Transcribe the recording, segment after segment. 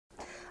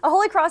A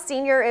Holy Cross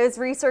senior is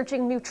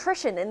researching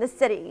nutrition in the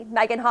city.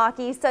 Megan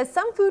Hockey says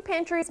some food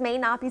pantries may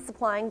not be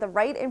supplying the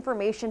right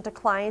information to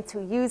clients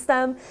who use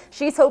them.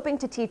 She's hoping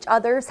to teach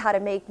others how to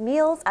make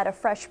meals out of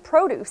fresh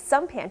produce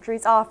some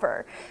pantries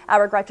offer.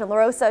 Our Gretchen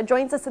LaRosa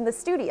joins us in the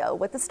studio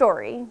with the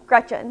story.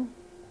 Gretchen.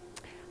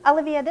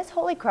 Olivia, this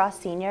Holy Cross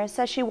senior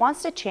says she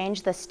wants to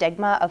change the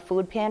stigma of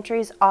food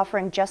pantries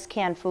offering just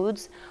canned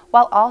foods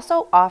while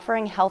also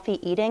offering healthy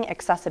eating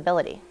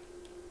accessibility.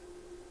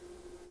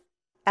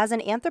 As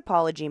an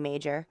anthropology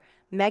major,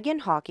 Megan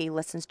Hockey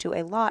listens to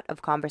a lot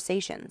of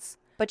conversations,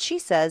 but she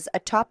says a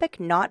topic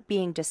not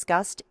being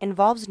discussed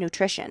involves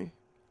nutrition.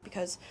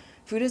 Because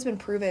food has been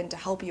proven to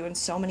help you in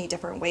so many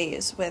different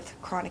ways with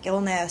chronic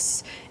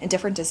illness and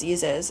different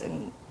diseases,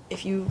 and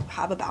if you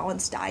have a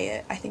balanced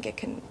diet, I think it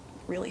can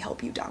really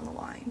help you down the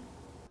line.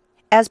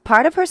 As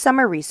part of her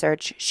summer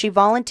research, she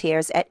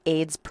volunteers at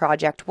AIDS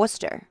Project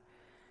Worcester.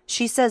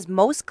 She says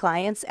most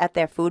clients at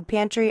their food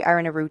pantry are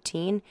in a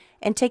routine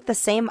and take the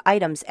same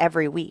items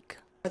every week.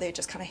 They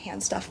just kind of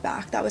hand stuff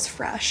back that was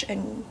fresh,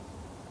 and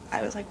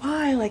I was like,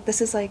 why? Like, this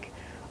is like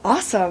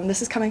awesome.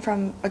 This is coming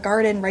from a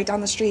garden right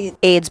down the street.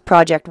 AIDS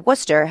Project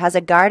Worcester has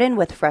a garden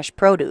with fresh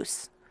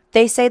produce.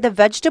 They say the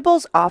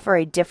vegetables offer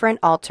a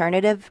different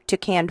alternative to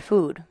canned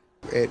food.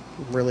 It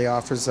really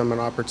offers them an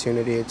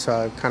opportunity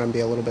to kind of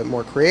be a little bit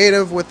more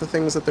creative with the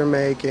things that they're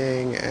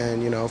making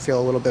and,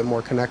 feel a little bit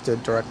more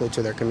connected directly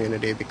to their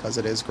community because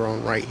it is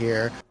grown right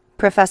here.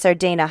 Professor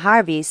Dana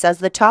Harvey says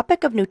the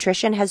topic of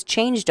nutrition has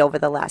changed over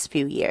the last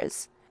few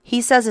years.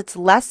 He says it's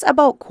less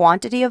about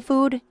quantity of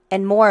food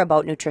and more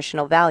about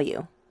nutritional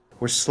value.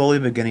 We're slowly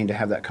beginning to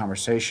have that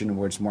conversation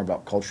where it's more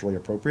about culturally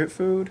appropriate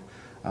food,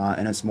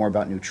 and it's more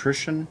about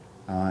nutrition,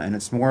 and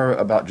it's more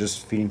about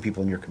just feeding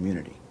people in your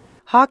community.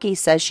 Hockey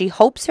says she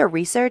hopes her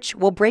research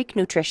will break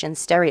nutrition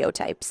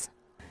stereotypes.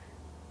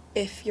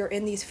 If you're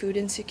in these food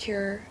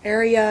insecure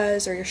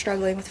areas or you're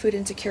struggling with food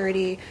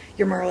insecurity,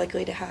 you're more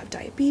likely to have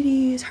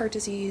diabetes, heart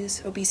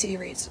disease, obesity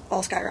rates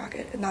all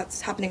skyrocket, and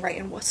that's happening right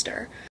in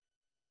Worcester.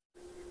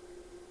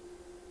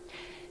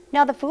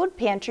 Now, the food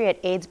pantry at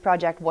AIDS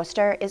Project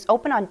Worcester is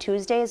open on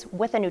Tuesdays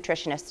with a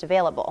nutritionist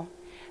available.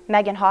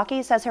 Megan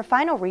Hockey says her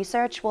final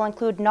research will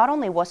include not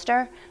only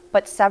Worcester,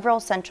 but several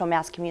Central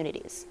Mass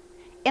communities.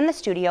 In the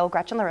studio,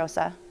 Gretchen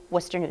LaRosa,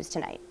 Worcester News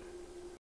Tonight.